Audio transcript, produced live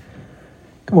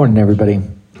Good morning, everybody.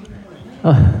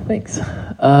 Thanks.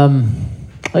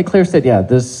 Like Claire said,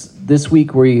 this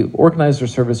week we organized our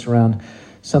service around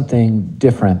something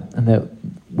different, and that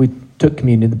we took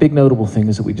communion. The big notable thing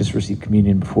is that we just received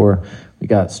communion before we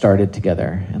got started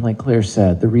together. And like Claire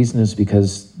said, the reason is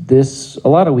because a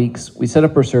lot of weeks, we set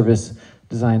up our service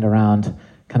designed around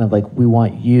kind of like we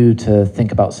want you to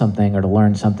think about something or to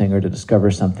learn something or to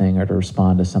discover something or to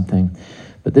respond to something.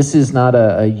 But this is not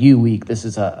a you week, this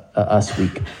is a us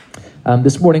week.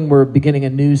 This morning we're beginning a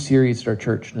new series at our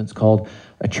church, and it's called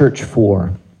A Church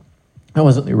For. That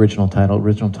wasn't the original title.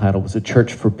 Original title was A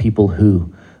Church for People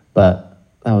Who, but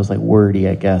that was like wordy,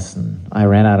 I guess, and I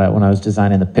ran out of, when I was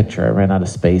designing the picture, I ran out of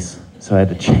space, so I had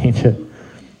to change it.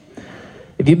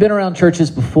 If you've been around churches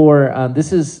before,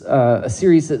 this is a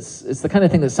series it's the kind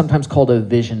of thing that's sometimes called a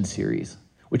vision series,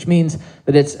 which means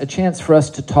that it's a chance for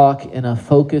us to talk in a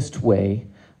focused way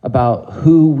about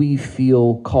who we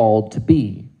feel called to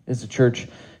be as a church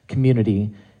community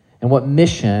and what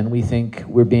mission we think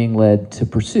we're being led to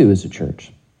pursue as a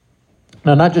church.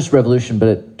 Now, not just Revolution, but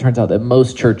it turns out that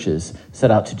most churches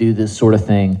set out to do this sort of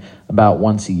thing about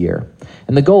once a year.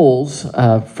 And the goals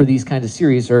for these kinds of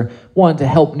series are, one, to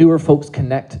help newer folks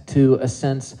connect to a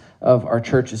sense of our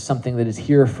church as something that is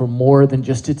here for more than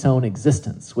just its own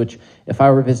existence, which if I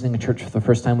were visiting a church for the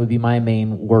first time would be my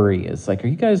main worry. Is like, are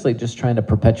you guys like just trying to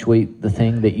perpetuate the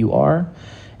thing that you are?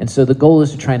 And so the goal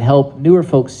is to try and help newer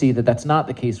folks see that that's not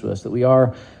the case with us, that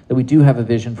we do have a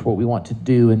vision for what we want to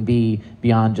do and be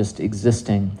beyond just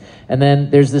existing. And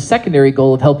then there's the secondary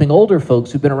goal of helping older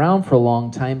folks who've been around for a long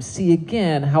time see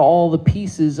again how all the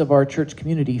pieces of our church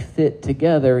community fit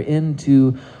together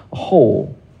into a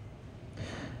whole.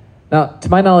 Now, to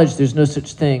my knowledge, there's no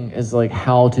such thing as like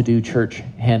how to do church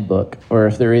handbook, or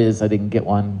if there is, I didn't get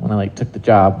one when I took the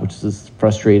job, which is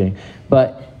frustrating.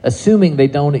 But assuming they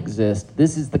don't exist,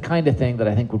 this is the kind of thing that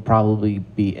I think would probably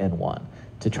be in one,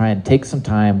 to try and take some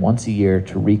time once a year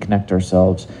to reconnect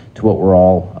ourselves to what we're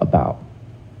all about.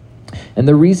 And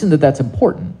the reason that that's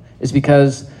important is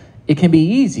because it can be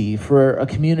easy for a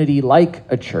community like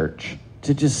a church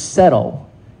to just settle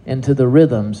into the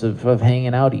rhythms of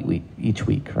hanging out each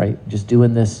week, right? Just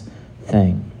doing this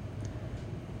thing.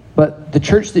 But the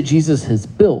church that Jesus has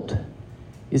built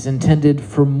is intended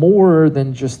for more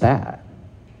than just that.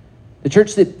 The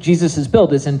church that Jesus has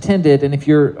built is intended, and if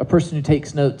you're a person who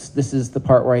takes notes, this is the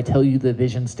part where I tell you the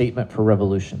vision statement for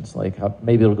Revolutions.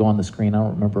 Maybe it'll go on the screen. I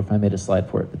don't remember if I made a slide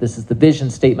for it, but this is the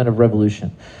vision statement of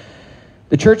Revolution.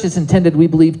 The church is intended, we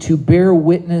believe, to bear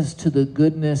witness to the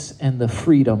goodness and the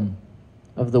freedom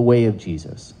of the way of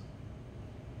Jesus.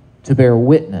 To bear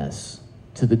witness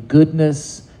to the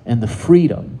goodness and the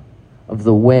freedom of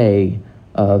the way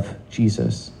of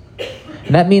Jesus.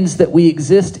 And that means that we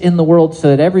exist in the world so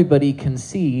that everybody can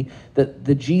see that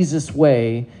the Jesus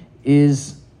way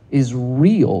is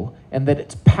real, and that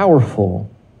it's powerful,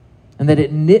 and that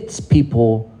it knits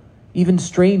people, even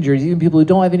strangers, even people who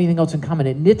don't have anything else in common,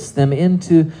 it knits them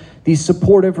into these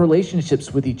supportive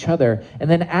relationships with each other. And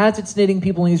then as it's knitting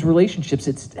people in these relationships,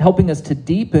 it's helping us to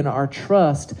deepen our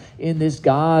trust in this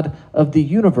God of the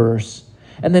universe.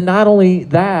 And then not only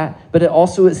that, but it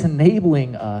also is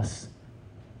enabling us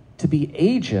to be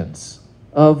agents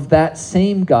of that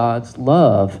same God's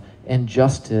love and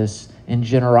justice and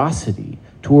generosity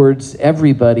towards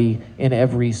everybody in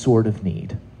every sort of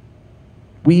need.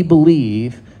 We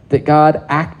believe that God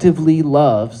actively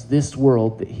loves this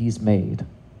world that he's made,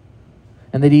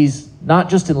 and that he's not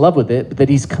just in love with it, but that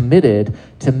he's committed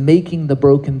to making the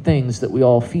broken things that we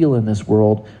all feel in this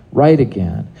world right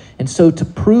again. And so to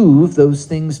prove those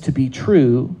things to be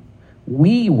true,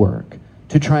 we work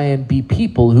to try and be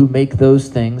people who make those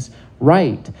things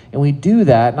right. And we do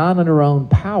that not in our own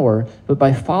power, but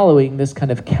by following this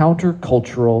kind of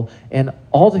countercultural and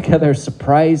altogether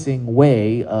surprising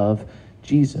way of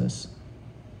Jesus,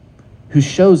 who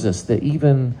shows us that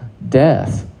even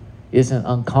death isn't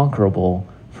unconquerable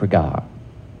for God.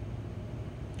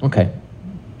 Okay,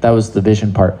 that was the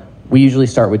vision part. We usually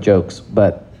start with jokes,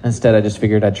 but instead I just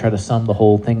figured I'd try to sum the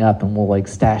whole thing up, and we'll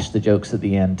stash the jokes at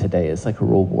the end today. It's like a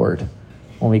reward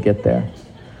when we get there.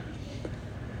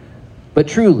 But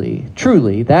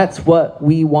truly, that's what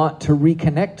we want to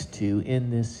reconnect to in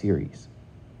this series.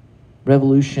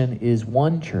 Revolution is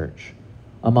one church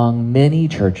among many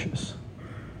churches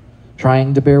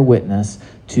trying to bear witness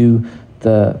to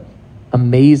this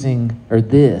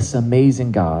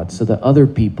amazing God so that other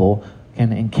people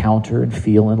can encounter and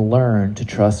feel and learn to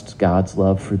trust God's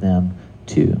love for them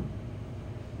too.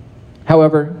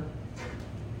 However,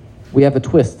 we have a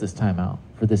twist this time out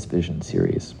for this vision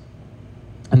series.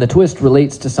 And the twist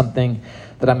relates to something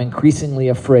that I'm increasingly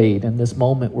afraid in this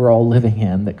moment we're all living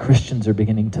in that Christians are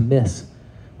beginning to miss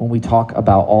when we talk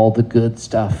about all the good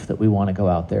stuff that we want to go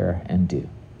out there and do.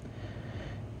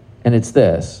 And it's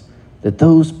this, that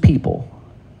those people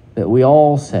that we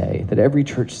all say, that every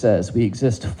church says we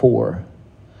exist for,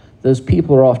 those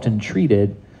people are often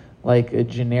treated like a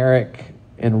generic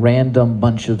and random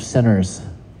bunch of sinners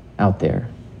out there.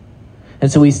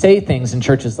 And so we say things in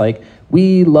churches like,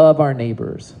 we love our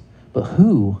neighbors, but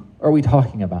who are we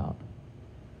talking about?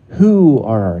 Who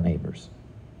are our neighbors?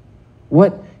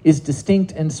 What is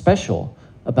distinct and special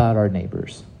about our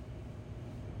neighbors?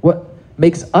 What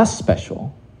makes us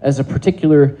special as a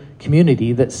particular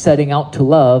community that's setting out to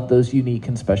love those unique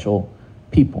and special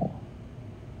people?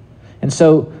 And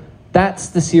so that's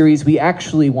the series we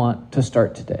actually want to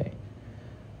start today.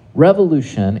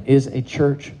 Revolution is a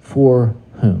church for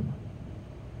whom?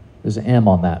 There's an M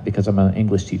on that because I'm an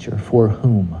English teacher. For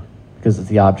whom? Because it's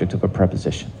the object of a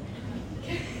preposition.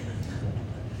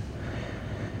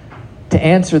 To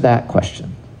answer that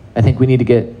question, I think we need to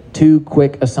get two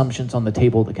quick assumptions on the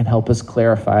table that can help us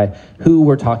clarify who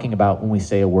we're talking about when we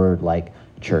say a word like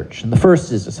church. And the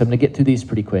first is this. I'm going to get through these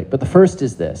pretty quick, but the first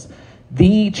is this.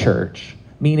 The church,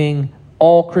 meaning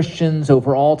all Christians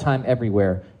over all time,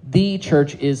 everywhere. The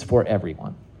church is for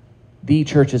everyone. The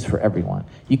church is for everyone.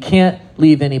 You can't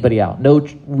leave anybody out. No,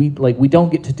 we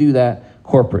don't get to do that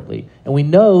corporately. And we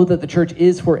know that the church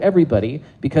is for everybody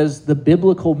because the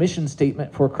biblical mission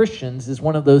statement for Christians is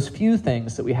one of those few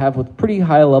things that we have with pretty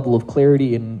high level of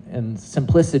clarity and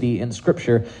simplicity in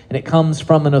Scripture, and it comes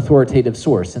from an authoritative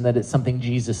source, and that it's something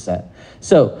Jesus said.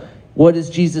 So, what does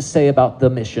Jesus say about the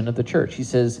mission of the church? He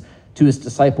says to his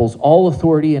disciples, all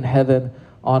authority in heaven,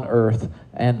 on earth,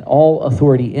 and all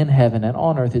authority in heaven and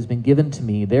on earth has been given to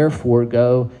me. Therefore,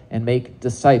 go and make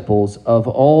disciples of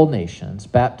all nations,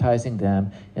 baptizing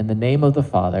them in the name of the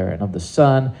Father and of the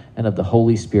Son and of the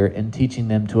Holy Spirit, and teaching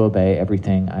them to obey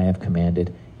everything I have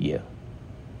commanded you.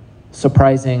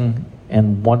 Surprising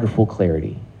and wonderful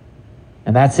clarity.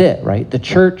 And that's it, right? The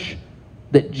church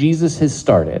that Jesus has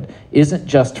started isn't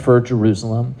just for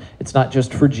Jerusalem. It's not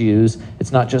just for Jews.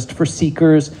 It's not just for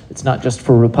seekers. It's not just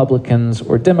for Republicans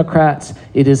or Democrats.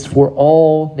 It is for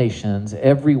all nations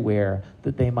everywhere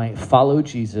that they might follow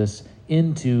Jesus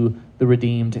into the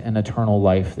redeemed and eternal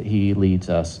life that he leads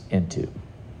us into.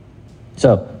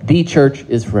 So the church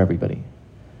is for everybody.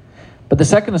 But the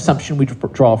second assumption we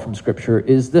draw from Scripture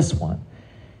is this one.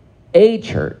 A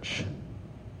church,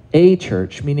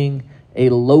 meaning a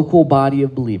local body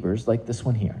of believers like this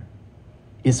one here,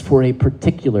 is for a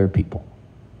particular people.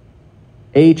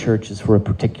 A church is for a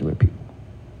particular people.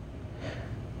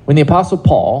 When the Apostle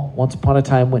Paul, once upon a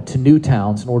time, went to new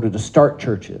towns in order to start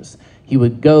churches, he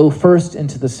would go first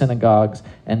into the synagogues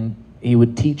and he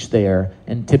would teach there,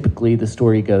 and typically the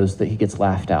story goes that he gets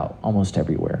laughed out almost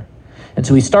everywhere. And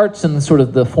so he starts in sort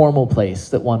of the formal place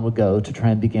that one would go to try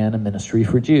and begin a ministry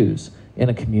for Jews in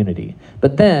a community.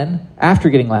 But then, after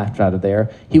getting laughed out of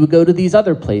there, he would go to these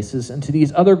other places and to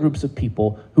these other groups of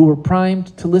people who were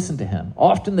primed to listen to him.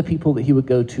 Often the people that he would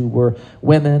go to were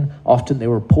women, often they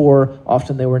were poor,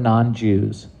 often they were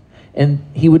non-Jews. And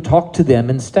he would talk to them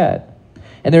instead.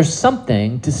 And there's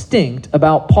something distinct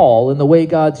about Paul and the way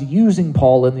God's using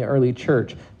Paul in the early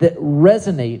church that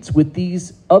resonates with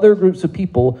these other groups of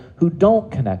people who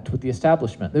don't connect with the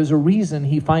establishment. There's a reason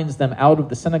he finds them out of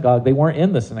the synagogue. They weren't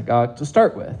in the synagogue to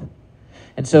start with.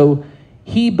 And so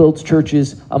he builds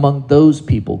churches among those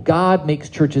people. God makes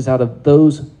churches out of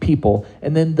those people.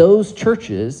 And then those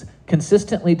churches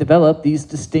consistently develop these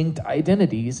distinct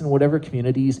identities in whatever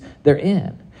communities they're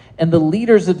in. And the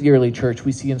leaders of the early church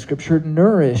we see in Scripture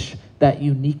nourish that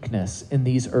uniqueness in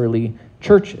these early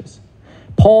churches.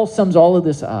 Paul sums all of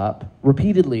this up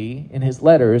repeatedly in his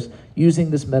letters using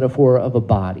this metaphor of a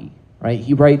body, right?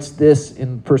 He writes this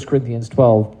in 1 Corinthians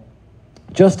 12.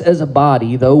 Just as a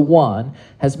body, though one,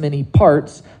 has many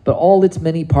parts, but all its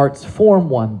many parts form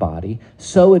one body,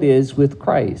 so it is with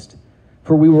Christ.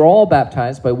 For we were all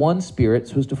baptized by one Spirit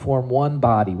so as to form one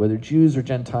body, whether Jews or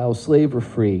Gentiles, slave or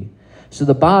free. So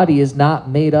the body is not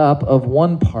made up of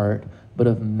one part, but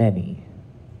of many.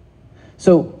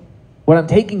 So what I'm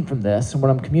taking from this and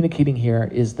what I'm communicating here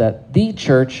is that the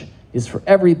church is for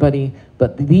everybody,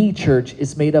 but the church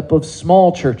is made up of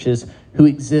small churches who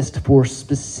exist for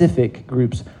specific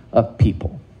groups of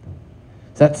people.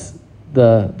 So that's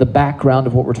the background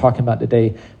of what we're talking about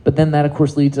today. But then that, of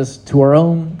course, leads us to our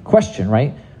own question,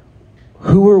 right?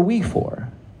 Who are we for?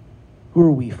 Who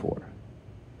are we for?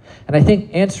 And I think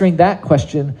answering that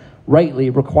question rightly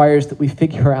requires that we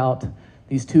figure out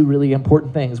these two really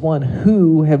important things. One,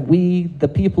 who have we, the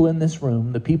people in this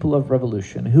room, the people of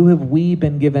Revolution, who have we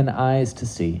been given eyes to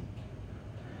see?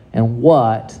 And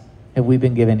what have we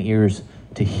been given ears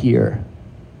to hear?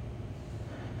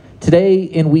 Today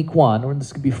in week one, or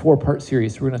this could be a 4-part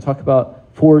series, we're going to talk about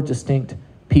 4 distinct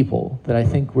people that I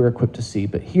think we're equipped to see.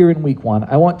 But here in week one,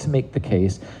 I want to make the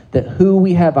case that who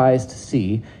we have eyes to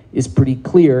see is pretty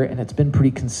clear, and it's been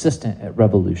pretty consistent at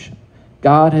Revolution.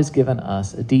 God has given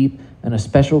us a deep and a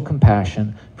special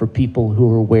compassion for people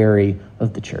who are wary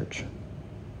of the church.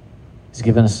 He's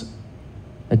given us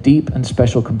a deep and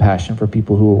special compassion for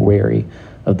people who are wary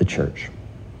of the church.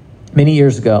 Many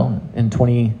years ago, in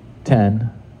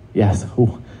 2010, yes,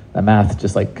 that math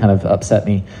just kind of upset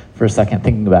me for a second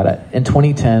thinking about it. In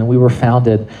 2010, we were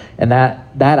founded, and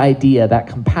that idea, that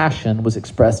compassion, was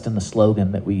expressed in the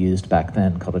slogan that we used back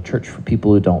then, called A Church for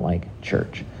People Who Don't Like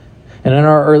Church. And in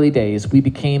our early days, we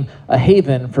became a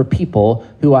haven for people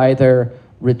who either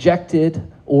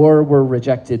rejected or were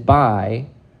rejected by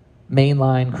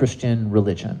mainline Christian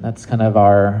religion. That's kind of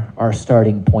our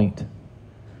starting point.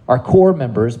 Our core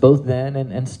members, both then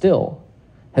and still,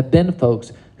 have been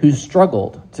folks who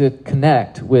struggled to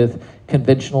connect with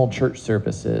conventional church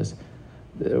services,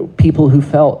 people who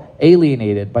felt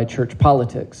alienated by church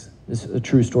politics. This is a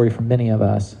true story for many of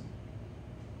us.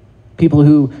 People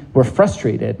who were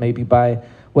frustrated maybe by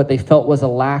what they felt was a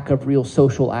lack of real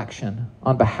social action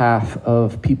on behalf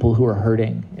of people who are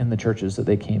hurting in the churches that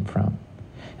they came from.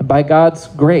 And by God's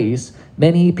grace,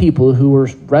 many people who were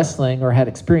wrestling or had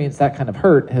experienced that kind of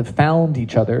hurt have found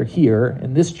each other here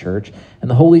in this church, and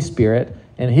the Holy Spirit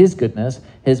and His goodness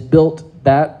has built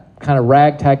that kind of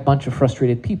ragtag bunch of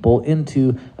frustrated people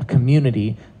into a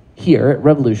community here at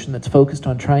Revolution that's focused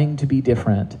on trying to be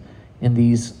different in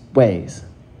these ways,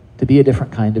 to be a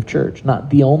different kind of church. Not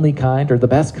the only kind or the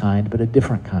best kind, but a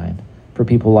different kind for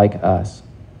people like us.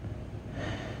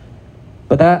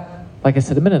 But that, like I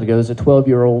said a minute ago, is a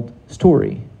 12-year-old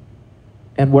story.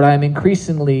 And what I'm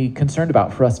increasingly concerned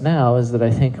about for us now is that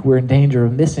I think we're in danger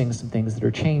of missing some things that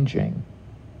are changing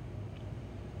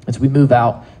as we move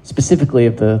out specifically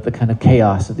of the kind of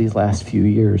chaos of these last few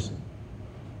years.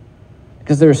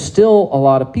 Because there's still a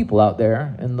lot of people out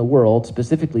there in the world,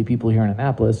 specifically people here in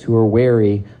Annapolis, who are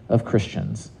wary of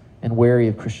Christians and wary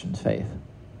of Christian faith.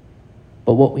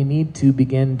 But what we need to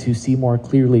begin to see more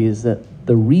clearly is that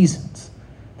the reasons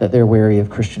that they're wary of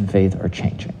Christian faith are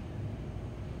changing.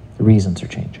 The reasons are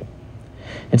changing.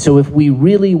 And so if we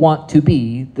really want to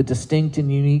be the distinct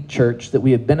and unique church that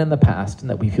we have been in the past and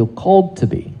that we feel called to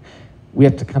be, we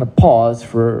have to kind of pause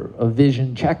for a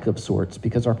vision check of sorts,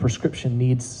 because our prescription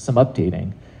needs some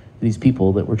updating for these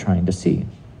people that we're trying to see.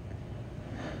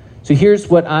 So here's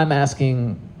what I'm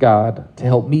asking God to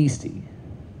help me see.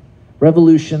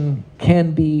 Revolution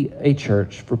can be a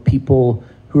church for people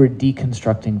who are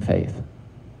deconstructing faith.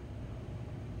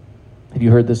 Have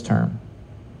you heard this term?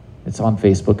 It's on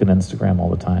Facebook and Instagram all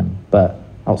the time, but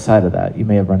outside of that, you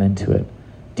may have run into it.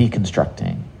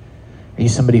 Deconstructing. Are you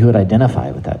somebody who would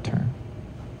identify with that term?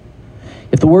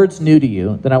 If the word's new to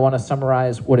you, then I want to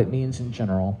summarize what it means in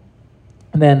general.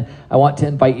 And then I want to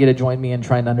invite you to join me in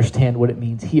trying to understand what it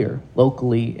means here,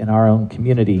 locally, in our own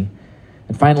community.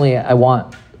 And finally, I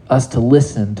want us to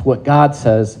listen to what God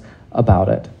says about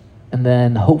it, and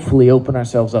then hopefully open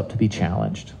ourselves up to be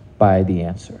challenged by the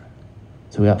answer.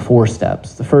 So we got 4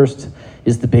 steps. The first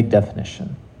is the big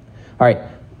definition. All right,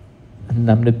 and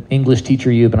I'm going to English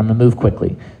teacher you, but I'm going to move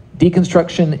quickly.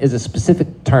 Deconstruction is a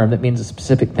specific term that means a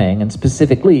specific thing, and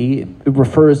specifically, it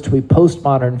refers to a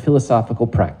postmodern philosophical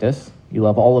practice. You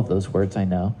love all of those words, I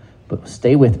know, but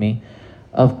stay with me,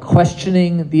 of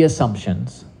questioning the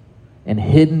assumptions and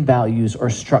hidden values or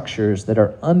structures that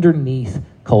are underneath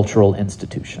cultural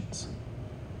institutions.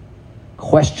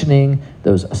 Questioning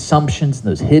those assumptions and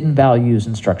those hidden values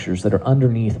and structures that are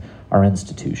underneath our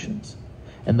institutions.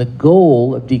 And the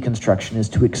goal of deconstruction is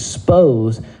to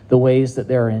expose the ways that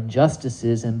there are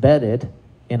injustices embedded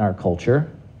in our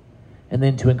culture, and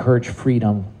then to encourage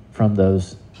freedom from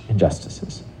those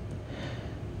injustices.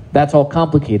 That's all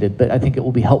complicated, but I think it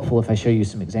will be helpful if I show you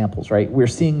some examples, right? We're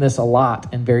seeing this a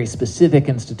lot in very specific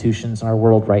institutions in our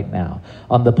world right now.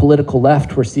 On the political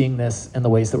left, we're seeing this in the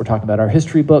ways that we're talking about our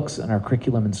history books and our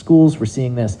curriculum in schools. We're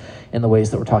seeing this in the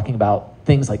ways that we're talking about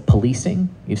things like policing.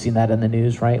 You've seen that in the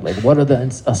news, right? Like, what are the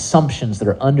assumptions that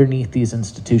are underneath these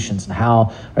institutions, and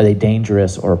how are they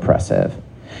dangerous or oppressive?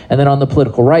 And then on the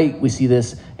political right, we see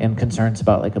this in concerns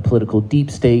about like a political deep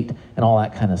state and all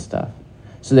that kind of stuff.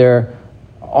 So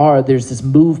there's this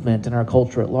movement in our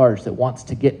culture at large that wants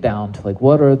to get down to like,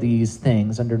 what are these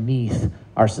things underneath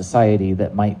our society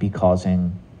that might be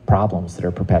causing problems that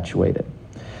are perpetuated?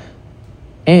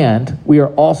 And we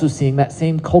are also seeing that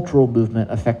same cultural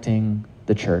movement affecting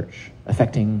the church,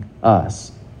 affecting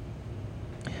us.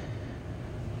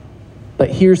 But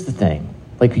here's the thing.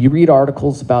 Like, you read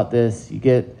articles about this, you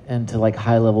get into like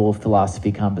high-level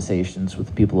philosophy conversations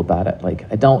with people about it.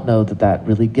 Like, I don't know that that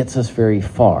really gets us very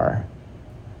far.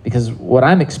 Because what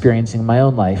I'm experiencing in my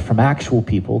own life from actual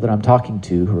people that I'm talking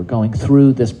to who are going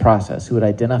through this process, who would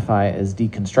identify as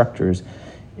deconstructors,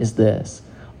 is this.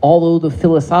 Although the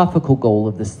philosophical goal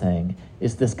of this thing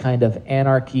is this kind of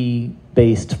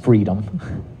anarchy-based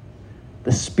freedom,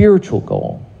 the spiritual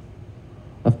goal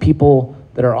of people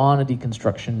that are on a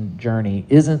deconstruction journey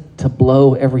isn't to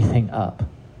blow everything up.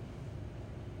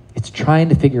 It's trying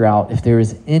to figure out if there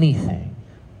is anything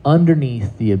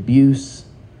underneath the abuse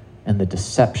and the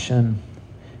deception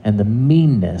and the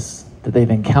meanness that they've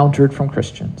encountered from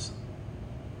Christians.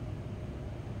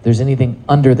 There's anything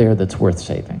under there that's worth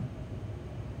saving.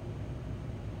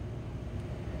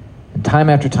 And time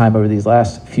after time over these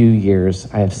last few years,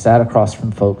 I have sat across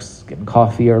from folks getting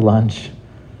coffee or lunch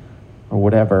or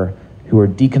whatever who are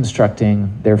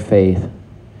deconstructing their faith,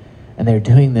 and they're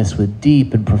doing this with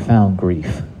deep and profound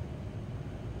grief.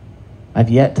 I've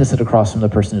yet to sit across from the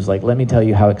person who's like, let me tell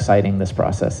you how exciting this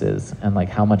process is and like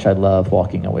how much I love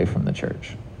walking away from the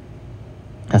church.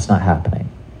 That's not happening.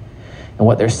 And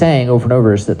what they're saying over and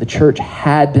over is that the church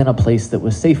had been a place that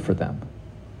was safe for them.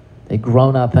 They'd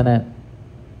grown up in it,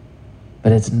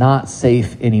 but it's not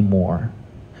safe anymore.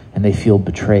 And they feel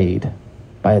betrayed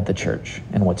by the church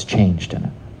and what's changed in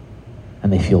it.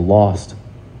 And they feel lost.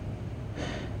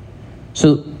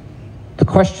 So the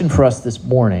question for us this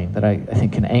morning that I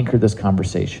think can anchor this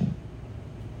conversation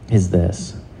is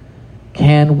this.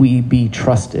 Can we be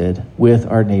trusted with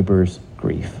our neighbor's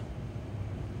grief?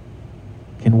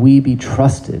 Can we be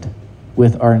trusted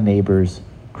with our neighbor's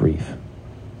grief?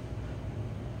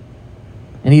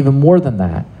 And even more than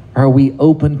that, are we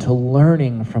open to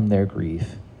learning from their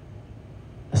grief,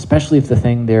 especially if the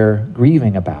thing they're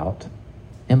grieving about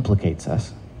implicates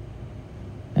us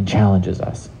and challenges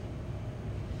us?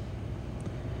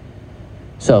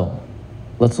 So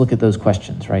let's look at those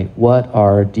questions, right? What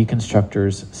are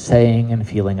deconstructors saying and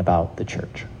feeling about the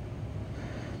church?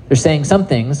 They're saying some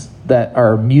things that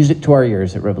are music to our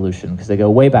ears at Revolution because they go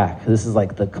way back. This is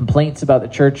like the complaints about the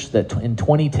church that in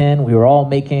 2010 we were all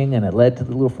making, and it led to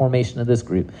the little formation of this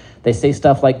group. They say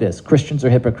stuff like this: Christians are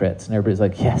hypocrites. And everybody's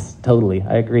like, yes, totally,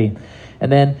 I agree. And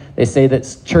then they say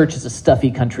that church is a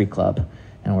stuffy country club.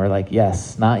 And we're like,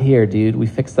 yes, not here, dude. We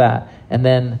fixed that. And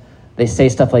then they say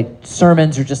stuff like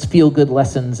sermons are just feel-good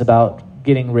lessons about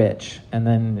getting rich. And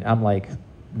then I'm like,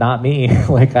 not me.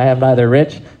 Like, I am neither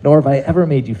rich nor have I ever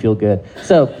made you feel good.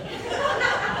 So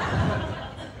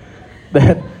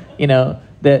that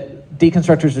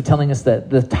deconstructors are telling us that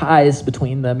the ties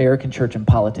between the American church and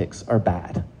politics are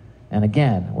bad. And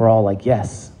again, we're all like,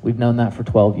 yes, we've known that for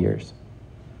 12 years.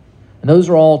 And those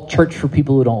are all church for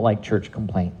people who don't like church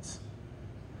complaints.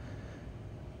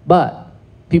 But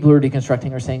people who are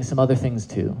deconstructing are saying some other things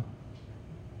too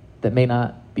that may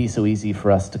not be so easy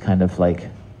for us to kind of like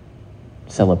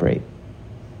celebrate.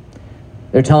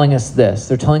 They're telling us this.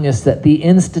 They're telling us that the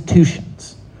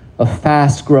institutions of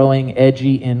fast-growing,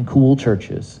 edgy, and cool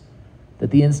churches, that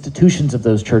the institutions of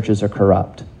those churches are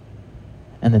corrupt,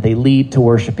 and that they lead to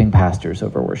worshiping pastors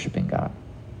over worshiping God.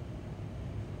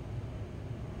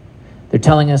 They're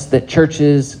telling us that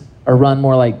churches are run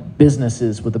more like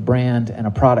businesses with a brand and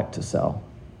a product to sell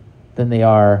than they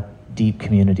are deep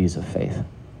communities of faith.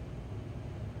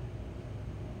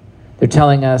 They're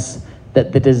telling us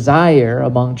that the desire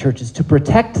among churches to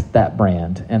protect that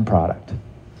brand and product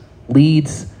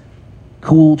leads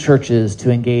cool churches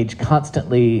to engage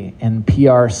constantly in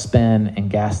PR spin and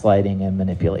gaslighting and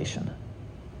manipulation.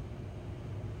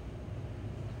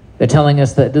 They're telling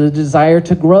us that the desire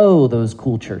to grow those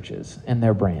cool churches and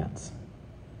their brands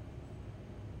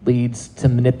leads to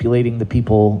manipulating the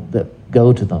people that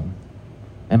go to them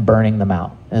and burning them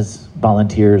out as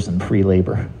volunteers and free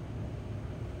labor.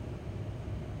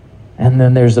 And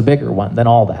then there's a bigger one than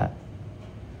all that.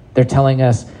 They're telling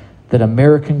us that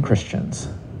American Christians,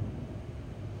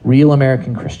 real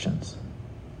American Christians,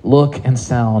 look and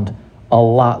sound a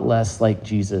lot less like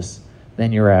Jesus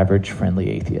than your average friendly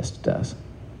atheist does.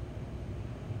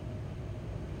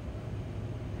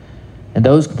 And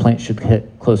those complaints should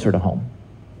hit closer to home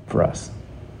for us,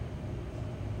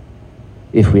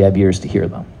 if we have ears to hear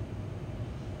them.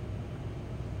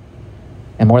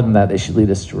 And more than that, they should lead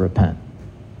us to repent.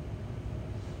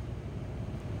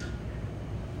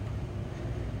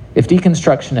 If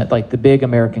deconstruction at like the big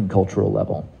American cultural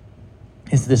level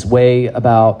is this way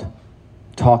about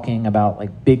talking about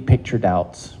like big picture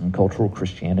doubts in cultural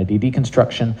Christianity.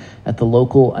 Deconstruction at the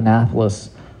local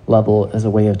Annapolis level is a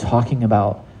way of talking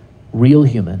about real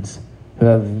humans who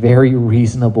have very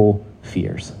reasonable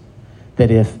fears. That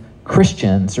if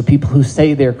Christians or people who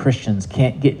say they're Christians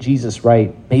can't get Jesus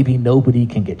right, maybe nobody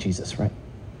can get Jesus right.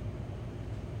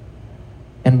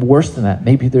 And worse than that,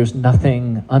 maybe there's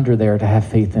nothing under there to have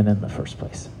faith in the first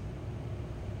place.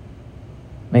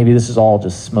 Maybe this is all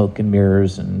just smoke and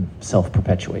mirrors and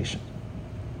self-perpetuation.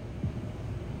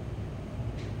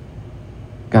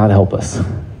 God help us.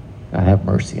 God have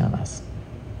mercy on us.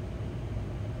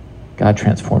 God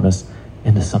transform us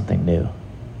into something new.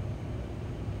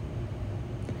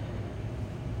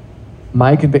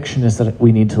 My conviction is that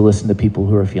we need to listen to people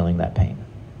who are feeling that pain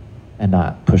and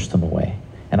not push them away.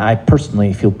 And I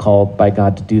personally feel called by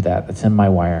God to do that. That's in my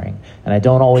wiring. And I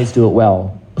don't always do it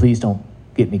well. Please don't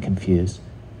get me confused,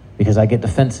 because I get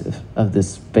defensive of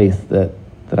this faith that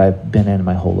I've been in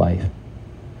my whole life.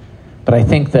 But I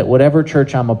think that whatever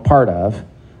church I'm a part of,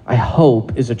 I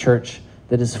hope is a church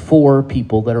that is for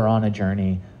people that are on a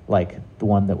journey like the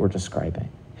one that we're describing.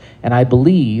 And I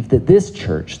believe that this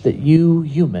church, that you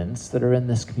humans that are in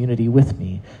this community with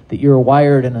me, that you're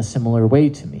wired in a similar way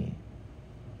to me,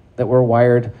 that we're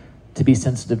wired to be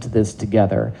sensitive to this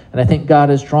together. And I think God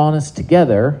has drawn us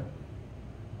together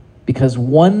because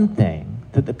one thing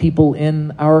that the people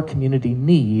in our community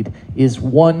need is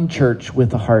one church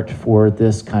with a heart for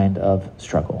this kind of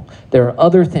struggle. There are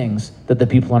other things that the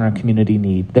people in our community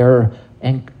need. There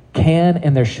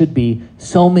should be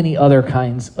so many other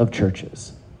kinds of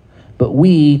churches. But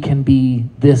we can be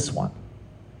this one,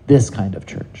 this kind of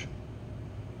church.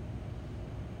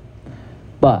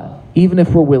 But even if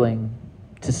we're willing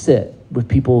to sit with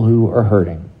people who are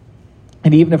hurting,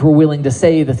 and even if we're willing to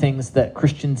say the things that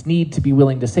Christians need to be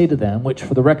willing to say to them, which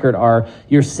for the record are,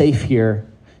 you're safe here,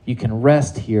 you can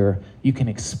rest here, you can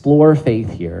explore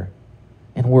faith here,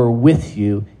 and we're with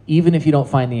you, even if you don't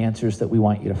find the answers that we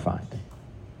want you to find.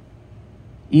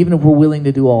 Even if we're willing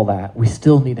to do all that, we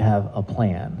still need to have a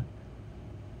plan.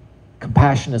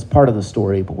 Compassion is part of the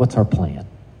story, but what's our plan?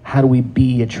 How do we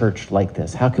be a church like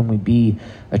this? How can we be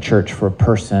a church for a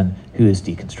person who is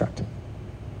deconstructing?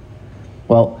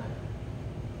 Well,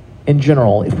 in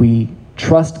general, if we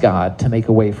trust God to make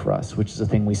a way for us, which is a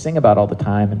thing we sing about all the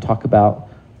time and talk about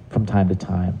from time to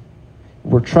time,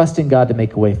 we're trusting God to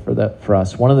make a way for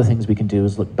us. One of the things we can do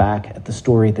is look back at the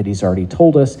story that he's already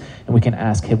told us, and we can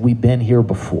ask, have we been here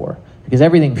before? Because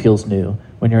everything feels new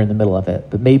when you're in the middle of it,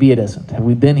 but maybe it isn't. Have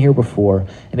we been here before?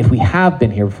 And if we have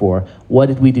been here before, what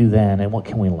did we do then, and what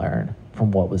can we learn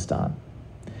from what was done?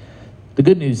 The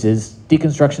good news is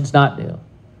deconstruction's not new.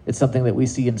 It's something that we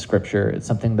see in Scripture. It's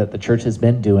something that the church has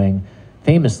been doing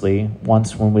famously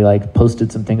once when we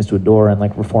posted some things to a door and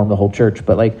reformed the whole church.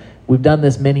 But we've done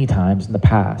this many times in the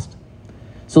past.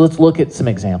 So let's look at some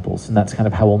examples, and that's kind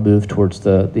of how we'll move towards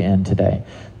the end today.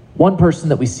 One person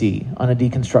that we see on a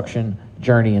deconstruction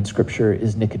journey in Scripture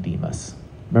is Nicodemus.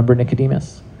 Remember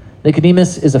Nicodemus?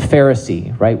 Nicodemus is a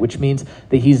Pharisee, right? Which means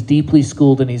that he's deeply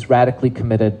schooled and he's radically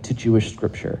committed to Jewish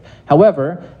Scripture.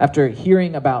 However, after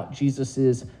hearing about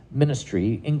Jesus's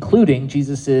ministry, including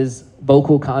Jesus's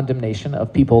vocal condemnation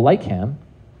of people like him,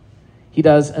 he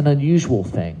does an unusual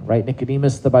thing, right?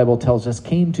 Nicodemus, the Bible tells us,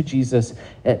 came to Jesus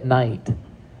at night,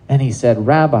 and he said,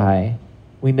 "Rabbi,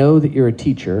 we know that you're a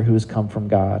teacher who has come from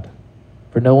God,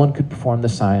 for no one could perform the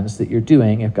signs that you're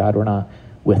doing if God were not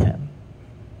with him."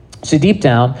 So deep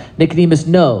down, Nicodemus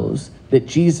knows that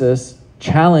Jesus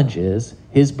challenges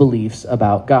his beliefs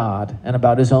about God and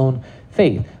about his own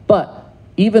faith. But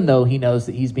even though he knows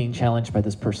that he's being challenged by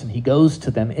this person, he goes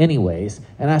to them anyways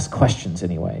and asks questions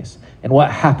anyways. And what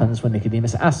happens when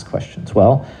Nicodemus asks questions?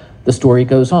 Well, the story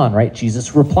goes on, right?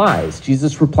 Jesus replies.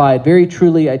 Jesus replied, "Very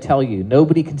truly, I tell you,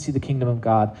 nobody can see the kingdom of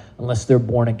God unless they're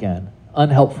born again."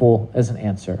 Unhelpful as an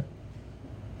answer.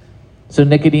 So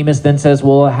Nicodemus then says,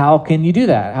 well, how can you do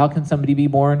that? How can somebody be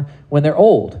born when they're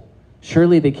old?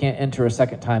 Surely they can't enter a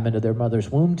second time into their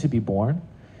mother's womb to be born.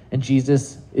 And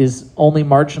Jesus is only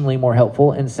marginally more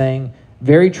helpful in saying,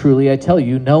 "Very truly, I tell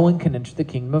you, no one can enter the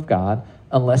kingdom of God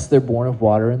unless they're born of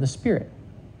water and the Spirit."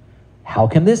 How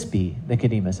can this be?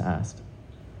 Nicodemus asked.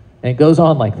 And it goes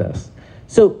on like this.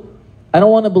 So I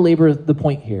don't want to belabor the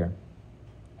point here.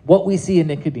 What we see in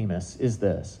Nicodemus is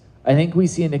this. I think we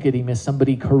see in Nicodemus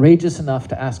somebody courageous enough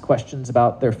to ask questions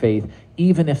about their faith,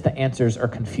 even if the answers are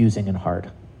confusing and hard.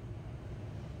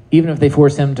 Even if they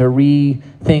force him to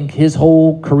rethink his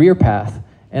whole career path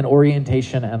and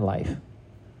orientation and life.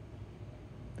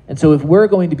 And so if we're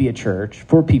going to be a church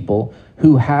for people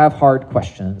who have hard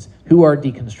questions, who are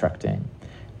deconstructing,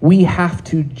 we have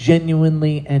to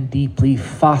genuinely and deeply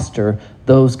foster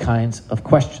those kinds of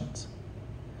questions.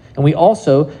 And we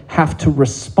also have to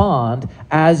respond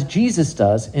as Jesus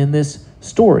does in this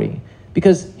story.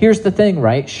 Because here's the thing,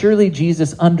 right? Surely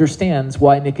Jesus understands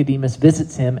why Nicodemus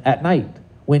visits him at night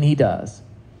when he does.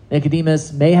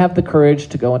 Nicodemus may have the courage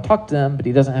to go and talk to them, but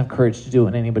he doesn't have courage to do it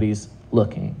when anybody's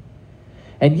looking.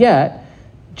 And yet,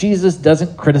 Jesus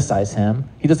doesn't criticize him.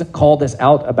 He doesn't call this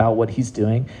out about what he's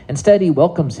doing. Instead, he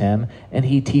welcomes him and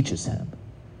he teaches him.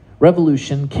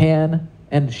 Revolution can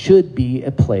and should be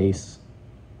a place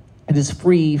that is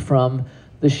free from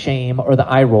the shame or the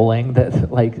eye rolling that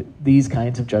these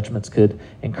kinds of judgments could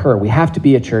incur. We have to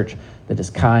be a church that is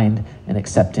kind and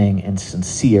accepting and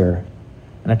sincere,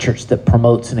 and a church that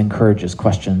promotes and encourages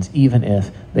questions, even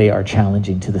if they are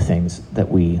challenging to the things that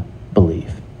we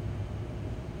believe.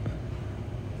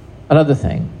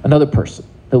 Another person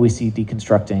that we see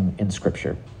deconstructing in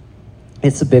Scripture.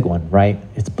 It's a big one, right?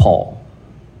 It's Paul.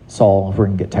 Saul, if we're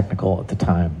going to get technical at the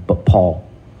time, but Paul.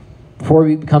 Before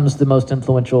he becomes the most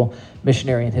influential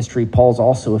missionary in history, Paul's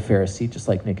also a Pharisee, just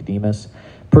like Nicodemus,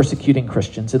 persecuting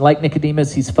Christians. And like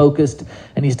Nicodemus, he's focused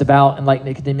and he's devout. And like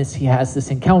Nicodemus, he has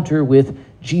this encounter with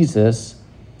Jesus,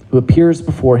 who appears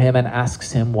before him and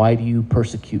asks him, "Why do you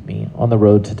persecute me?" on the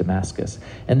road to Damascus.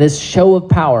 And this show of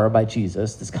power by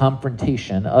Jesus, this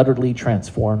confrontation, utterly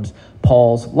transforms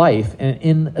Paul's life. And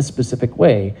in a specific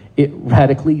way, it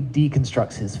radically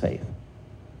deconstructs his faith,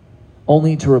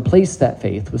 only to replace that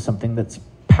faith with something that's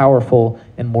powerful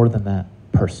and, more than that,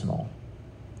 personal.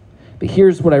 But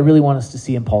here's what I really want us to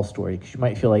see in Paul's story, because you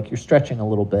might feel like you're stretching a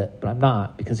little bit, but I'm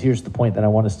not, because here's the point that I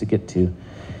want us to get to.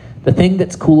 The thing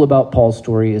that's cool about Paul's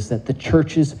story is that the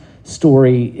church's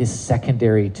story is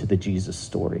secondary to the Jesus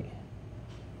story.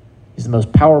 He's the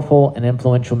most powerful and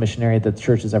influential missionary that the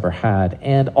church has ever had,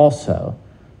 and also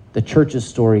the church's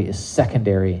story is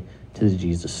secondary to the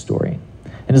Jesus story.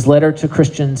 In his letter to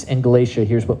Christians in Galatia,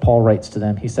 here's what Paul writes to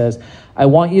them. He says, "I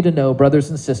want you to know, brothers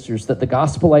and sisters, that the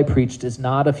gospel I preached is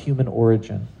not of human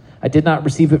origin. I did not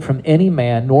receive it from any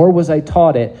man, nor was I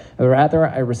taught it. Rather,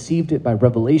 I received it by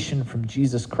revelation from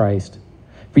Jesus Christ.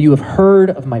 For you have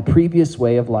heard of my previous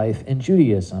way of life in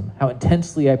Judaism, how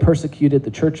intensely I persecuted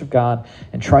the church of God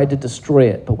and tried to destroy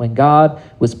it. But when God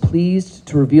was pleased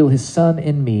to reveal his Son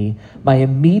in me, my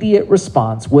immediate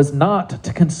response was not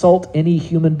to consult any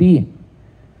human being.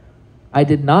 I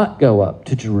did not go up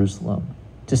to Jerusalem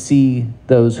to see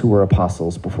those who were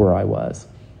apostles before I was,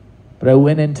 but I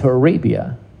went into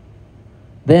Arabia.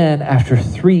 Then, after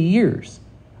 3 years,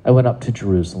 I went up to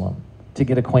Jerusalem to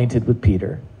get acquainted with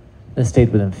Peter and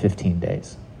stayed with him 15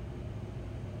 days.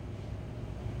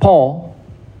 Paul,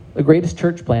 the greatest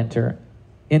church planter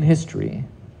in history,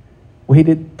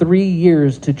 waited 3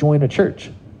 years to join a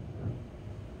church.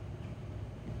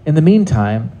 In the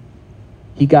meantime,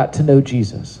 he got to know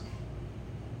Jesus.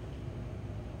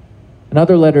 In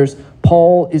other letters,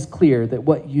 Paul is clear that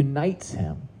what unites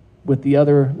him with the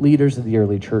other leaders of the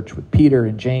early church, with Peter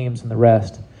and James and the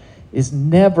rest, is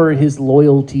never his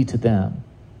loyalty to them.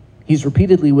 He's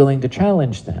repeatedly willing to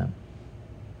challenge them.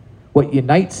 What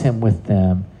unites him with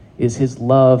them is his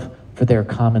love for their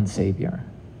common Savior.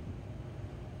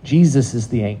 Jesus is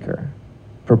the anchor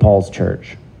for Paul's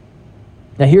church.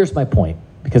 Now here's my point,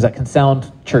 because that can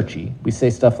sound churchy. We say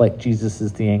stuff like Jesus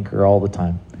is the anchor all the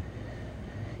time.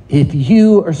 If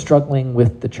you are struggling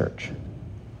with the church,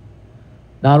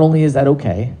 not only is that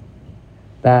okay,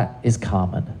 that is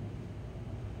common.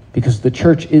 Because the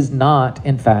church is not,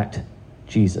 in fact,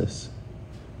 Jesus.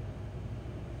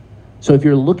 So if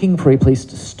you're looking for a place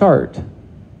to start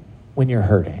when you're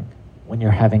hurting, when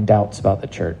you're having doubts about the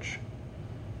church,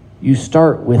 you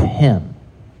start with him.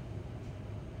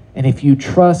 And if you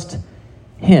trust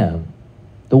him,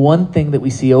 the one thing that we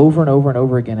see over and over and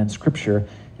over again in Scripture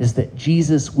is that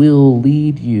Jesus will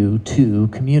lead you to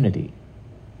community.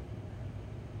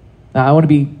 Now, I want to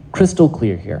be crystal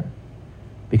clear here,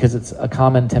 because it's a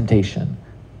common temptation.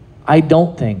 I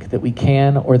don't think that we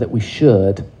can or that we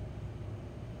should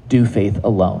do faith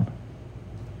alone.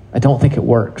 I don't think it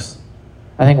works.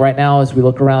 I think right now, as we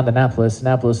look around Annapolis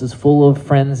is full of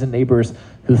friends and neighbors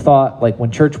who thought, like,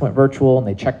 when church went virtual and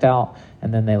they checked out,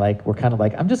 and then they were kind of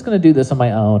like, I'm just going to do this on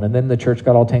my own. And then the church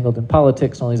got all tangled in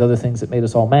politics and all these other things that made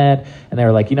us all mad. And they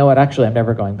were like, you know what? Actually, I'm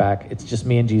never going back. It's just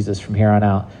me and Jesus from here on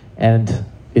out. And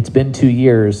it's been 2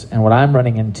 years. And what I'm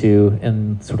running into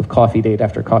in sort of coffee date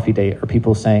after coffee date are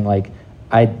people saying, like,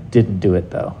 I didn't do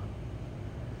it though.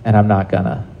 And I'm not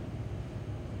gonna.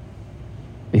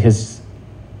 Because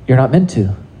you're not meant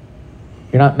to.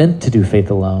 You're not meant to do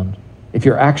faith alone. If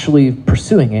you're actually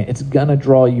pursuing it, it's gonna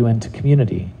draw you into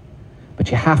community. But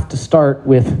you have to start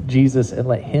with Jesus and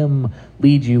let him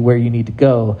lead you where you need to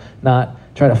go, not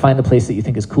try to find a place that you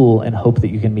think is cool and hope that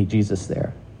you can meet Jesus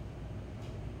there.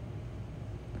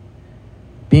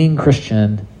 Being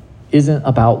Christian isn't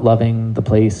about loving the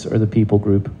place or the people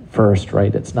group first,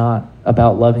 right? It's not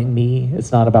about loving me.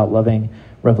 It's not about loving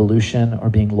Revolution or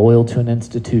being loyal to an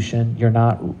institution. You're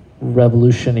not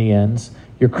revolutionians.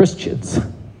 You're Christians.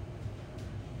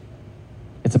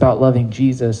 It's about loving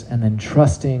Jesus and then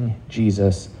trusting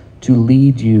Jesus to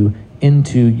lead you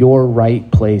into your right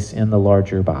place in the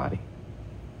larger body.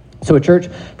 So a church,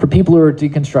 for people who are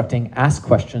deconstructing, asks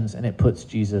questions and it puts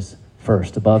Jesus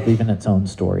first, above even its own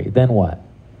story. Then what?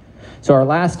 So our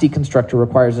last deconstructor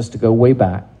requires us to go way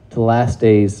back to the last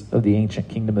days of the ancient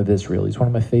kingdom of Israel. He's one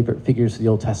of my favorite figures of the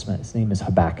Old Testament. His name is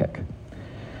Habakkuk.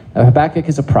 Now, Habakkuk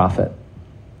is a prophet,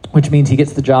 which means he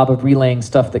gets the job of relaying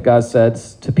stuff that God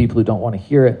says to people who don't want to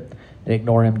hear it and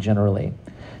ignore him generally.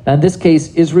 Now, in this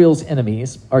case, Israel's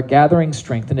enemies are gathering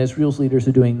strength, and Israel's leaders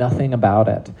are doing nothing about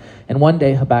it. And one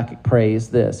day, Habakkuk prays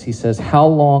this. He says, "How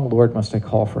long, Lord, must I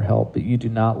call for help, but you do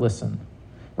not listen?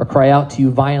 Or cry out to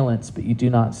you violence, but you do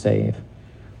not save?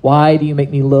 Why do you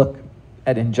make me look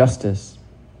at injustice?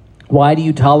 Why do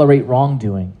you tolerate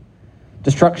wrongdoing?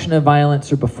 Destruction and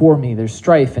violence are before me. There's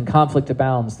strife and conflict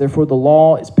abounds. Therefore, the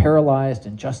law is paralyzed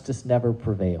and justice never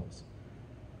prevails."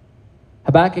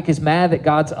 Habakkuk is mad that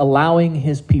God's allowing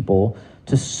his people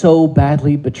to so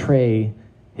badly betray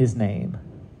his name.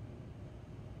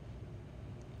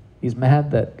 He's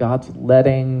mad that God's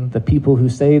letting the people who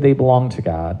say they belong to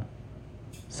God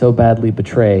so badly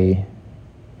betray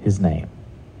his name.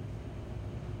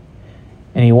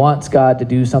 And he wants God to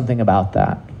do something about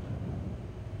that.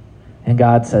 And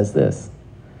God says this,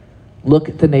 "Look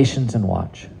at the nations and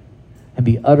watch, and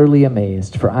be utterly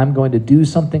amazed, for I'm going to do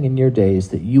something in your days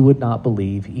that you would not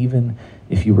believe, even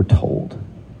if you were told."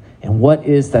 And what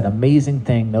is that amazing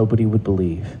thing nobody would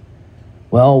believe?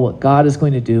 Well, what God is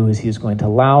going to do is he is going to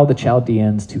allow the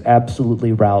Chaldeans to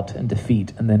absolutely rout and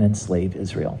defeat and then enslave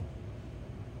Israel.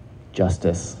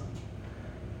 Justice.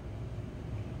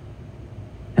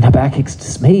 And Habakkuk's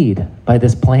dismayed by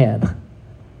this plan.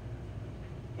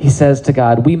 He says to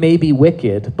God, "We may be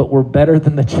wicked, but we're better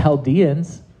than the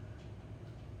Chaldeans."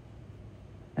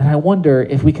 And I wonder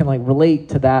if we can relate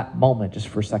to that moment just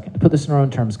for a second. To put this in our own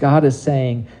terms, God is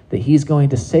saying that he's going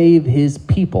to save his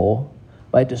people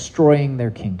by destroying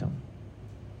their kingdom.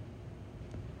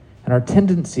 And our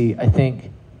tendency, I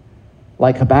think,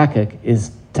 like Habakkuk,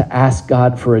 is to ask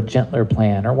God for a gentler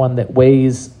plan, or one that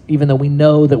weighs, even though we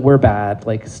know that we're bad,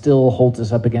 still holds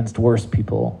us up against worse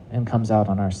people and comes out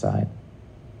on our side.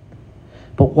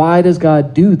 But why does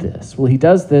God do this? Well, he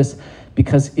does this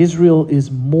because Israel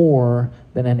is more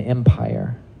than an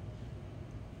empire.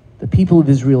 The people of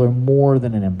Israel are more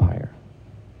than an empire.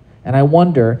 And I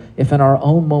wonder if in our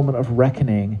own moment of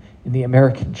reckoning in the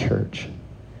American church,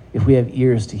 if we have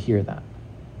ears to hear that.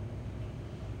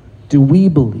 Do we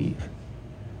believe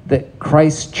that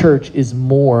Christ's church is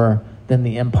more than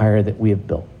the empire that we have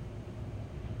built?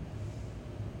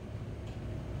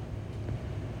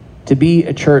 To be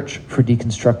a church for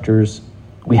deconstructors,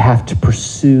 we have to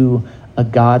pursue a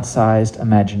God-sized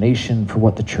imagination for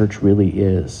what the church really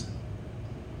is.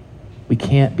 We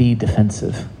can't be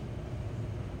defensive.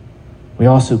 We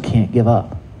also can't give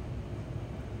up.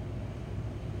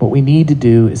 What we need to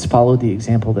do is follow the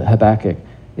example that Habakkuk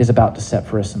is about to set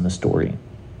for us in the story.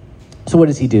 So what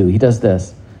does he do? He does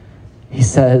this. He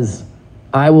says,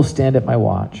 "I will stand at my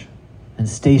watch and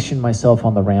station myself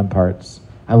on the ramparts.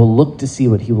 I will look to see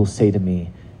what he will say to me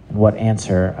and what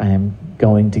answer I am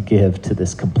going to give to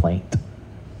this complaint."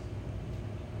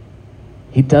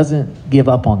 He doesn't give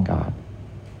up on God.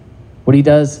 What he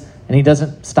does, and he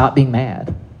doesn't stop being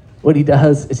mad. What he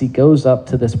does is he goes up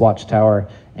to this watchtower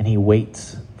and he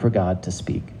waits for God to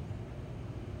speak.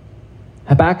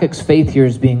 Habakkuk's faith here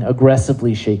is being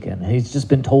aggressively shaken. He's just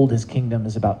been told his kingdom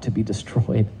is about to be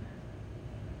destroyed.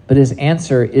 But his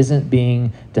answer isn't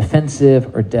being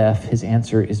defensive or deaf. His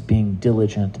answer is being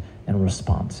diligent and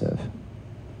responsive.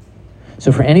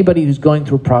 So for anybody who's going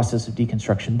through a process of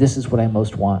deconstruction, this is what I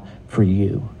most want for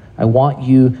you. I want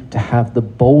you to have the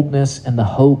boldness and the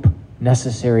hope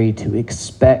necessary to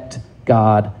expect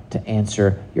God to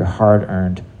answer your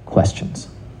hard-earned questions.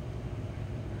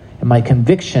 And my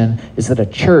conviction is that a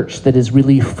church that is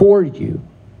really for you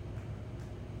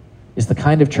is the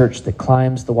kind of church that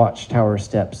climbs the watchtower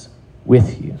steps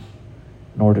with you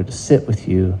in order to sit with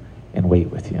you and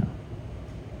wait with you.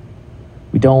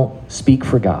 We don't speak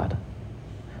for God.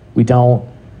 We don't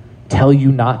tell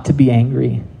you not to be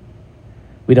angry.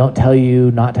 We don't tell you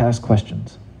not to ask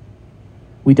questions.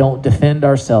 We don't defend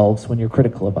ourselves when you're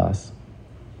critical of us.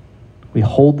 We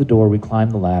hold the door, we climb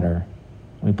the ladder,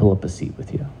 and we pull up a seat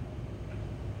with you.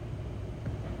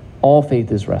 All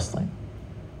faith is wrestling.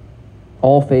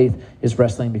 All faith is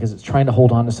wrestling because it's trying to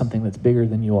hold on to something that's bigger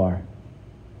than you are.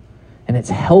 And it's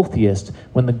healthiest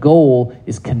when the goal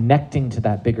is connecting to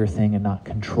that bigger thing and not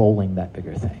controlling that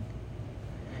bigger thing.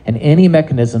 And any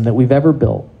mechanism that we've ever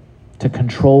built to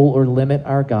control or limit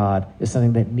our God is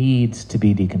something that needs to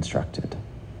be deconstructed.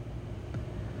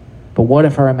 But what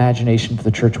if our imagination for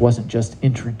the church wasn't just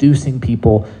introducing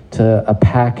people to a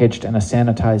packaged and a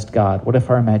sanitized God? What if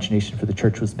our imagination for the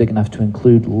church was big enough to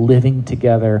include living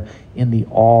together in the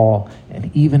awe and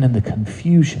even in the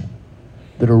confusion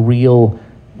that a real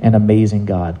and amazing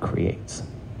God creates?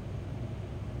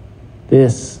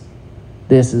 This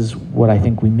is what I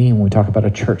think we mean when we talk about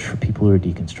a church for people who are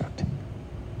deconstructing.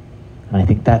 And I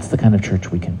think that's the kind of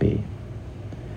church we can be.